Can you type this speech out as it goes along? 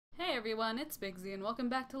everyone, it's Bigsybee and welcome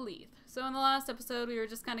back to Lethe. So in the last episode we were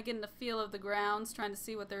just kind of getting a feel of the grounds, trying to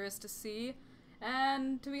see what there is to see,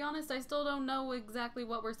 and to be honest I still don't know exactly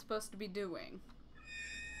what we're supposed to be doing.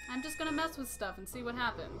 I'm just gonna mess with stuff and see what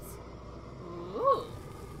happens. Ooh!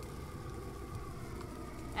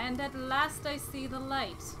 And at last I see the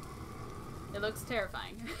light. It looks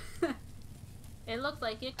terrifying. It looks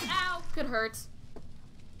like it, ow, could hurt.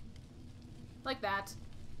 Like that.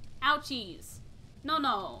 Ouchies.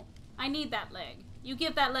 No. I need that leg. You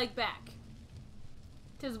give that leg back.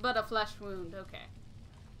 'Tis but a flesh wound. Okay.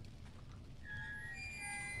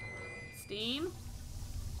 Steam?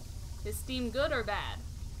 Is steam good or bad?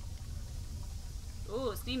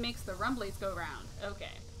 Ooh, steam makes the rumblies go round.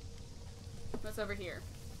 Okay. What's over here?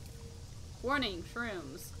 Warning,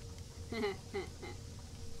 shrooms.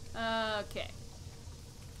 Okay.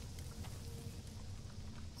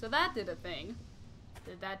 So that did a thing.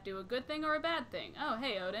 Did that do a good thing or a bad thing? Oh,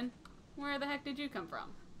 hey, Odin. Where the heck did you come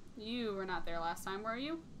from? You were not there last time, were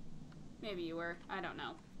you? Maybe you were. I don't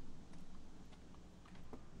know.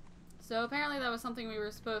 So apparently that was something we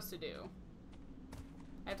were supposed to do.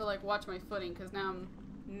 I have to, like, watch my footing because now I'm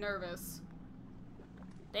nervous.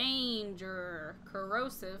 Danger!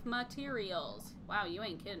 Corrosive materials. Wow, you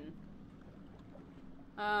ain't kidding.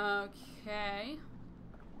 Okay.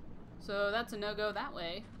 So that's a no-go that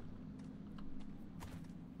way.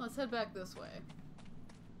 Let's head back this way.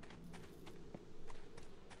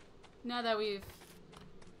 Now that we've...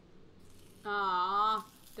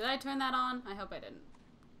 Did I turn that on? I hope I didn't.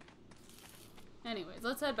 Anyways,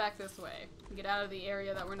 let's head back this way. And get out of the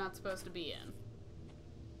area that we're not supposed to be in.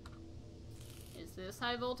 Is this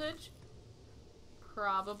high voltage?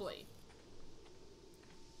 Probably.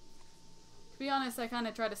 To be honest, I kind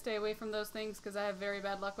of try to stay away from those things because I have very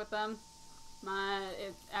bad luck with them. I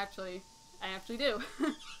actually do.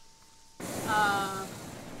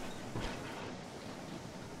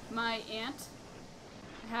 My aunt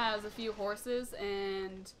has a few horses,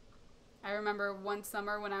 and I remember one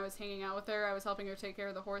summer when I was hanging out with her, I was helping her take care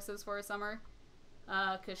of the horses for a summer,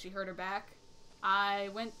 because she hurt her back. I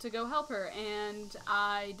went to go help her, and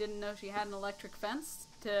I didn't know she had an electric fence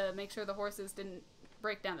to make sure the horses didn't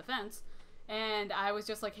break down the fence, and I was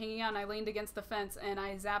just like hanging out, and I leaned against the fence, and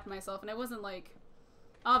I zapped myself, and it wasn't like...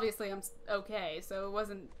 Obviously, I'm okay, so it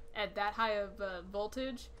wasn't at that high of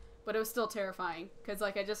voltage, but it was still terrifying, because,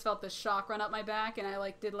 like, I just felt this shock run up my back, and I,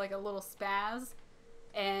 like, did, like, a little spaz,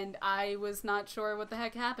 and I was not sure what the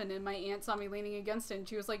heck happened, and my aunt saw me leaning against it, and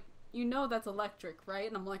she was like, you know that's electric, right?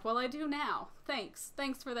 And I'm like, well, I do now. Thanks.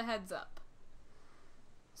 Thanks for the heads up.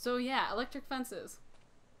 So, yeah, electric fences.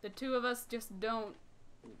 The two of us just don't...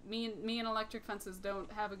 Me and electric fences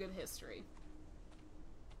don't have a good history.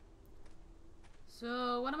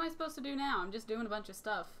 So, what am I supposed to do now? I'm just doing a bunch of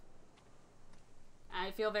stuff.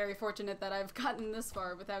 I feel very fortunate that I've gotten this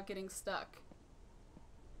far without getting stuck.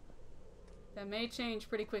 That may change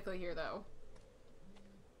pretty quickly here, though.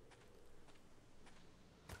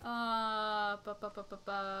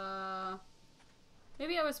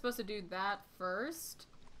 Maybe I was supposed to do that first,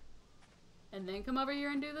 and then come over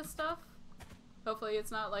here and do this stuff? Hopefully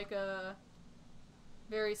it's not like a...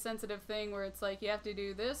 very sensitive thing where it's like you have to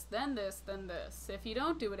do this, then this, then this. If you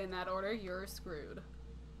don't do it in that order, you're screwed.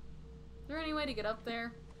 Is there any way to get up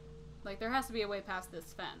there? Like, there has to be a way past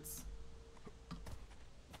this fence.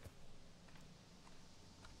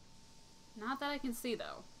 Not that I can see,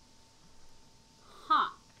 though. Huh.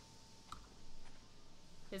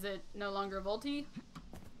 Is it no longer volty?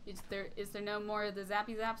 Is there no more of the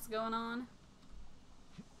zappy zaps going on?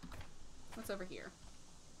 What's over here?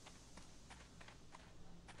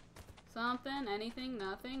 Something, anything,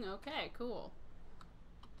 nothing. Okay, cool.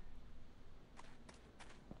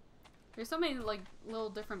 There's so many, like, little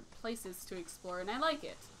different places to explore, and I like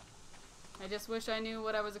it. I just wish I knew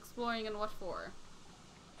what I was exploring and what for.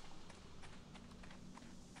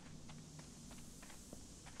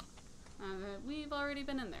 We've already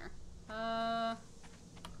been in there.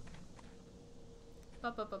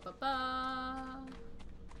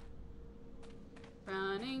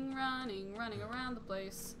 Running around the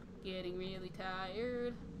place. Getting really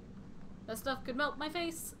tired. That stuff could melt my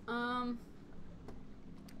face.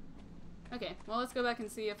 Okay, well, let's go back and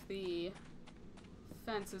see if the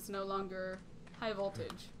fence is no longer high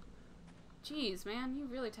voltage. Jeez, man, you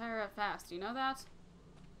really tire out fast. You know that?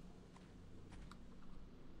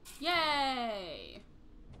 Yay!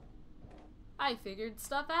 I figured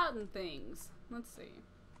stuff out and things. Let's see.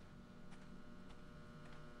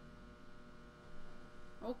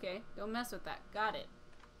 Okay, don't mess with that. Got it.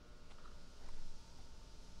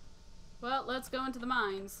 Well, let's go into the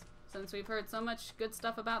mines, since we've heard so much good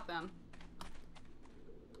stuff about them.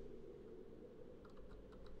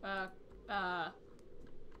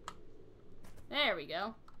 There we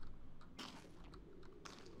go.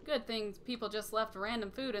 Good thing people just left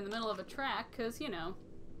random food in the middle of a track, because, you know,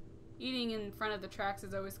 eating in front of the tracks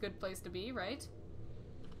is always a good place to be, right?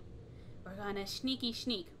 We're gonna sneaky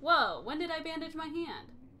sneak. Whoa, when did I bandage my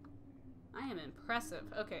hand? I am impressive.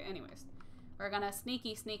 Okay, anyways. We're gonna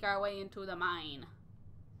sneaky sneak our way into the mine.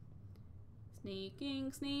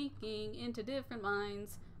 Sneaking, sneaking into different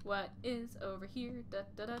mines. What is over here? Da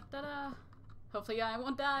da da da da. Hopefully I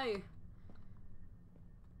won't die.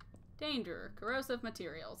 Danger. Corrosive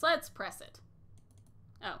materials. Let's press it.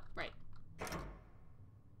 Oh, right.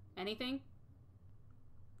 Anything?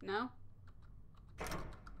 No?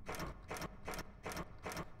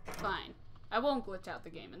 Fine. I won't glitch out the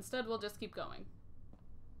game. Instead, we'll just keep going.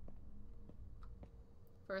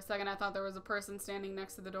 For a second, I thought there was a person standing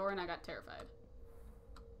next to the door, and I got terrified.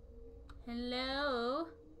 Hello?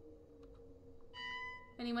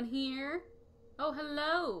 Anyone here? Oh,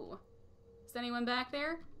 hello! Is anyone back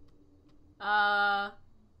there? Can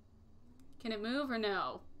it move or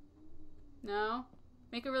no? No?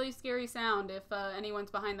 Make a really scary sound if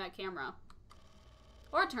anyone's behind that camera.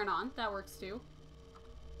 Or turn on. That works too.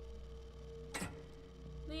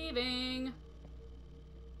 Leaving.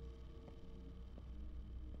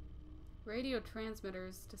 Radio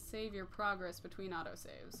transmitters to save your progress between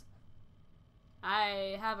autosaves.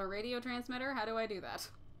 I have a radio transmitter? How do I do that?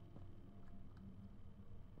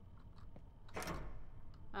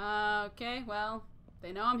 Okay, well,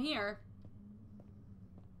 they know I'm here.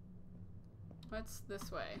 What's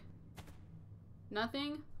this way?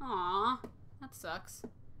 Nothing? Aww, that sucks.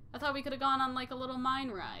 I thought we could have gone on like a little mine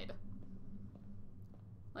ride.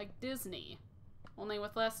 Like Disney. Only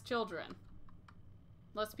with less children.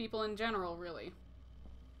 Less people in general, really.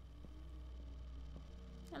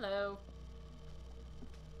 Hello.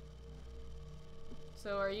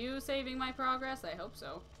 So are you saving my progress? I hope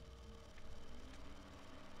so.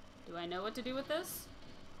 Do I know what to do with this?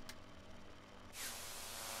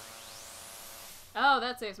 Oh,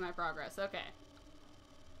 that saves my progress. Okay.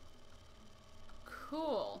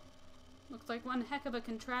 Cool. Looks like one heck of a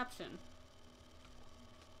contraption.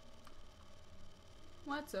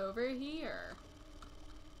 What's over here?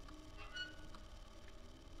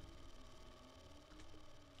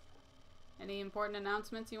 Any important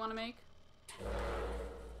announcements you want to make?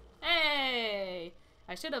 Hey!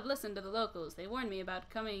 I should have listened to the locals. They warned me about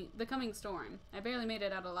the coming storm. I barely made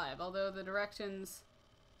it out alive, although the directions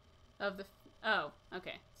of the... Oh,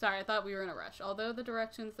 okay. Sorry, I thought we were in a rush. Although the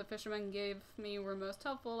directions the fishermen gave me were most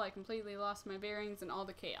helpful, I completely lost my bearings in all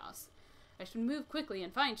the chaos. I should move quickly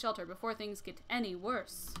and find shelter before things get any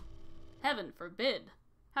worse. Heaven forbid.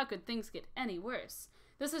 How could things get any worse?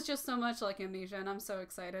 This is just so much like Amnesia, and I'm so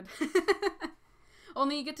excited.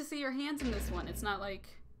 Only you get to see your hands in this one. It's not like...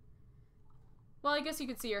 Well, I guess you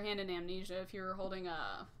could see your hand in Amnesia if you were holding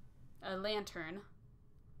a lantern.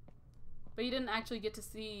 But you didn't actually get to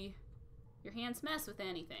see your hands mess with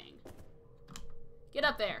anything. Get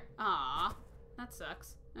up there. Aww. That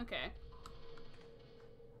sucks. Okay.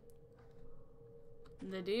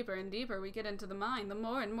 The deeper and deeper we get into the mine, the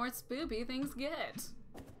more and more spoopy things get.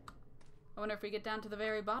 I wonder if we get down to the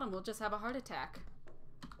very bottom, we'll just have a heart attack.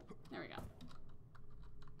 There we go.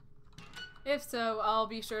 If so, I'll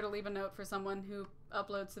be sure to leave a note for someone who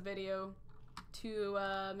uploads the video to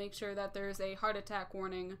make sure that there's a heart attack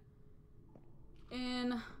warning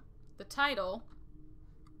in the title,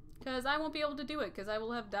 because I won't be able to do it because I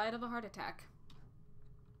will have died of a heart attack.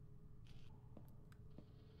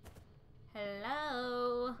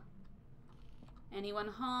 Hello? Anyone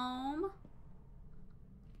home?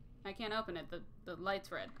 I can't open it. The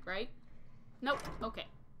light's red, right? Nope. Okay.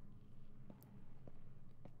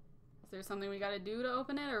 Is there something we gotta do to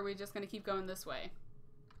open it, or are we just gonna keep going this way?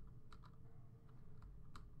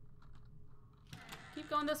 Keep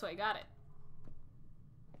going this way. Got it.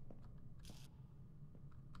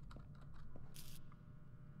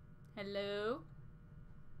 Hello?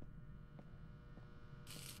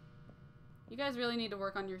 You guys really need to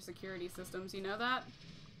work on your security systems, you know that?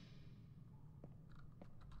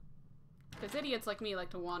 Because idiots like me like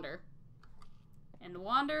to wander. And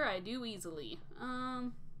wander I do easily. I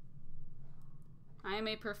am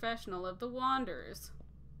a professional of the wanders.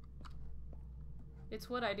 It's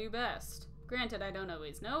what I do best. Granted, I don't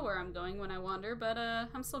always know where I'm going when I wander, but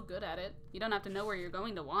I'm still good at it. You don't have to know where you're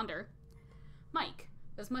going to wander. Mike,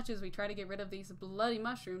 as much as we try to get rid of these bloody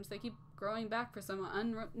mushrooms, they keep growing back for some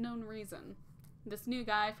unknown reason. This new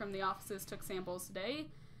guy from the offices took samples today.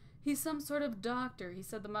 He's some sort of doctor. He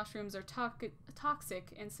said the mushrooms are toxic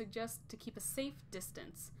and suggests to keep a safe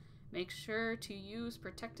distance. Make sure to use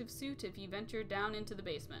protective suit if you venture down into the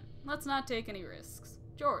basement. Let's not take any risks.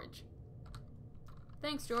 George.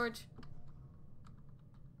 Thanks, George.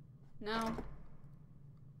 No.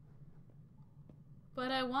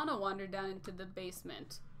 But I want to wander down into the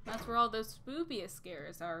basement. That's where all those spookiest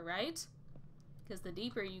scares are, right? Because the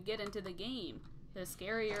deeper you get into the game, the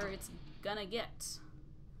scarier it's gonna get.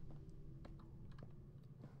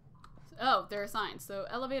 Oh, there are signs. So,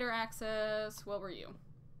 elevator access, what were you?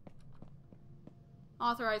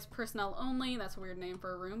 Authorized personnel only, that's a weird name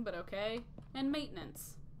for a room, but okay. And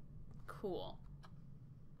maintenance. Cool.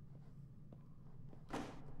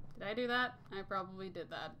 Did I do that? I probably did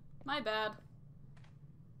that. My bad.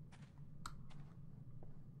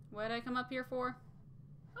 What did I come up here for?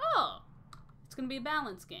 Oh! It's gonna be a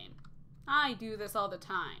balance game. I do this all the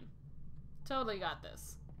time. Totally got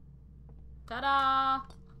this. Ta-da!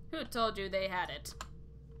 Who told you they had it?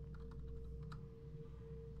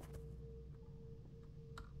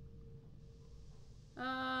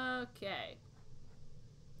 Okay.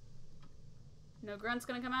 No grunt's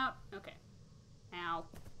gonna come out? Okay. Ow.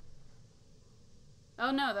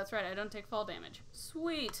 Oh no, that's right, I don't take fall damage.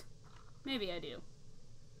 Sweet! Maybe I do.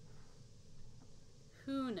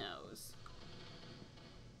 Who knows?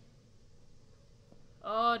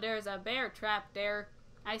 Oh, there's a bear trap there.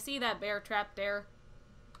 I see that bear trap there.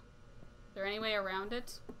 Is there any way around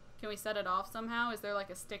it? Can we set it off somehow? Is there like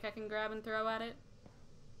a stick I can grab and throw at it?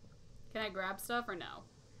 Can I grab stuff or no?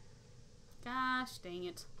 Gosh dang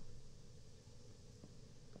it.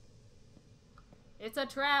 It's a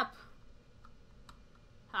trap!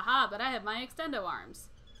 Haha, but I have my extendo arms.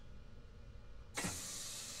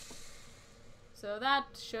 So that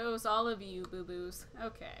shows all of you, boo-boos.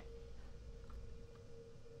 Okay.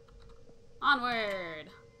 Onward!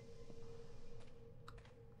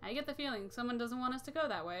 I get the feeling someone doesn't want us to go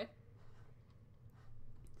that way.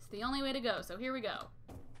 It's the only way to go, so here we go.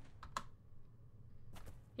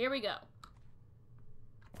 Here we go.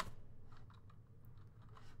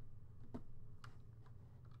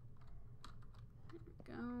 There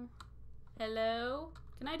we go. Hello?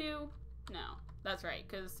 Can I do? No. That's right,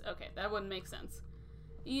 because, okay, that wouldn't make sense.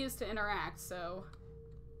 E is to interact, so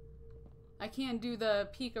I can't do the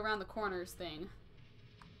peek around the corners thing.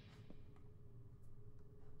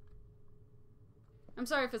 I'm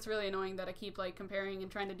sorry if it's really annoying that I keep, like, comparing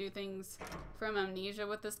and trying to do things from Amnesia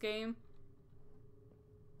with this game.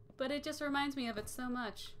 But it just reminds me of it so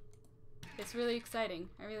much. It's really exciting.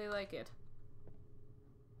 I really like it.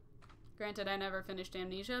 Granted, I never finished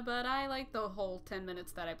Amnesia, but I liked the whole 10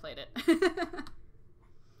 minutes that I played it.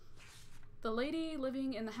 The lady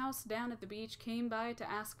living in the house down at the beach came by to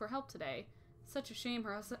ask for help today. Such a shame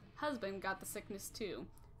her husband got the sickness too.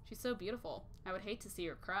 She's so beautiful. I would hate to see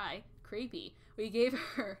her cry. Creepy. We gave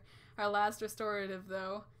her our last restorative,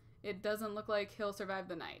 though. It doesn't look like he'll survive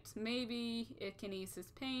the night. Maybe it can ease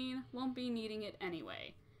his pain. Won't be needing it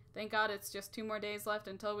anyway. Thank God it's just 2 more days left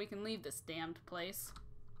until we can leave this damned place.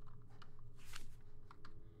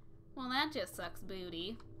 Well, that just sucks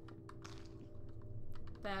booty.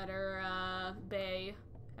 That her, bae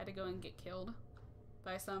had to go and get killed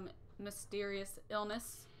by some mysterious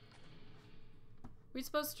illness. We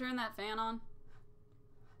supposed to turn that fan on?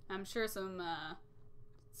 I'm sure some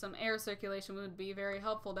air circulation would be very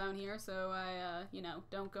helpful down here, so I, you know,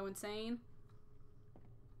 don't go insane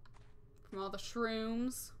from all the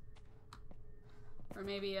shrooms. Or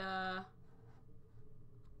maybe,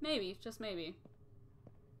 maybe, just maybe,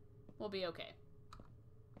 we'll be okay.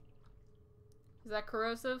 Is that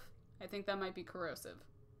corrosive? I think that might be corrosive.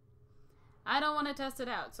 I don't want to test it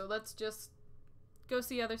out, so let's just go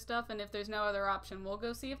see other stuff, and if there's no other option, we'll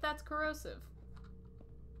go see if that's corrosive.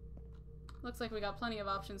 Looks like we got plenty of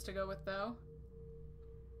options to go with, though.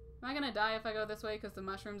 Am I gonna die if I go this way because the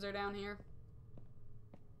mushrooms are down here?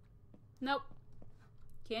 Nope.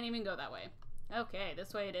 Can't even go that way. Okay,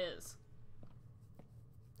 this way it is.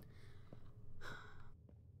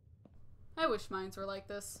 I wish mines were like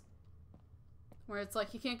this. Where it's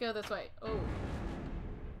like, you can't go this way. Oh.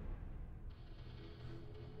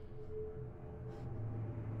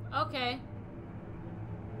 Okay.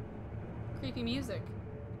 Creepy music.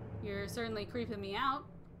 You're certainly creeping me out.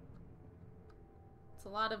 It's a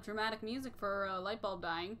lot of dramatic music for a light bulb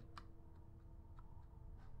dying.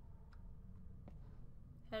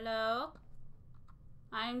 Hello?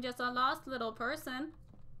 I'm just a lost little person.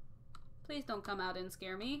 Please don't come out and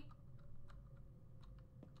scare me.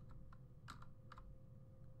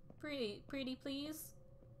 Pretty, please.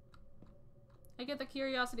 I get the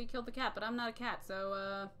curiosity killed the cat, but I'm not a cat,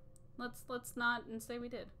 so, let's not and say we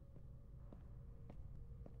did.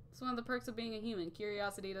 It's one of the perks of being a human.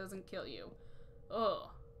 Curiosity doesn't kill you.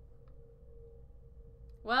 Oh.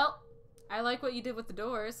 Well, I like what you did with the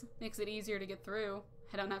doors. Makes it easier to get through.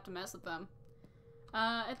 I don't have to mess with them.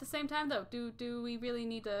 At the same time, though, do we really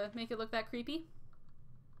need to make it look that creepy?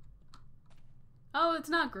 Oh, it's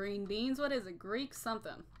not green beans. What is it? Greek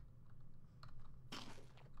something.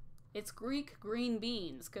 It's Greek green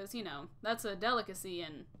beans, because, you know, that's a delicacy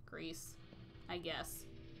in Greece, I guess.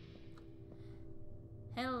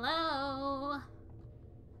 Hello?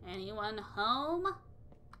 Anyone home?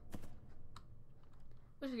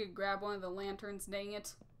 Wish I could grab one of the lanterns, dang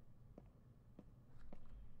it.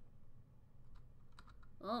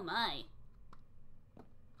 Oh my.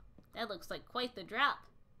 That looks like quite the drop.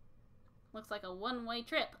 Looks like a one-way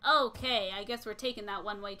trip. Okay, I guess we're taking that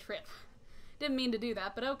one-way trip. Didn't mean to do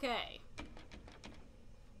that, but okay.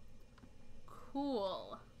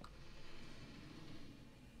 Cool.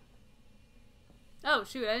 Oh,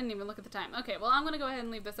 shoot, I didn't even look at the time. Okay, well, I'm gonna go ahead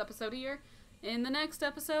and leave this episode here. In the next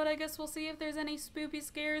episode, I guess we'll see if there's any spoopy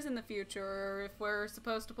scares in the future, or if we're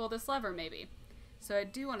supposed to pull this lever, maybe. So I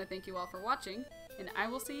do want to thank you all for watching, and I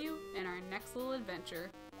will see you in our next little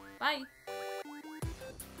adventure. Bye!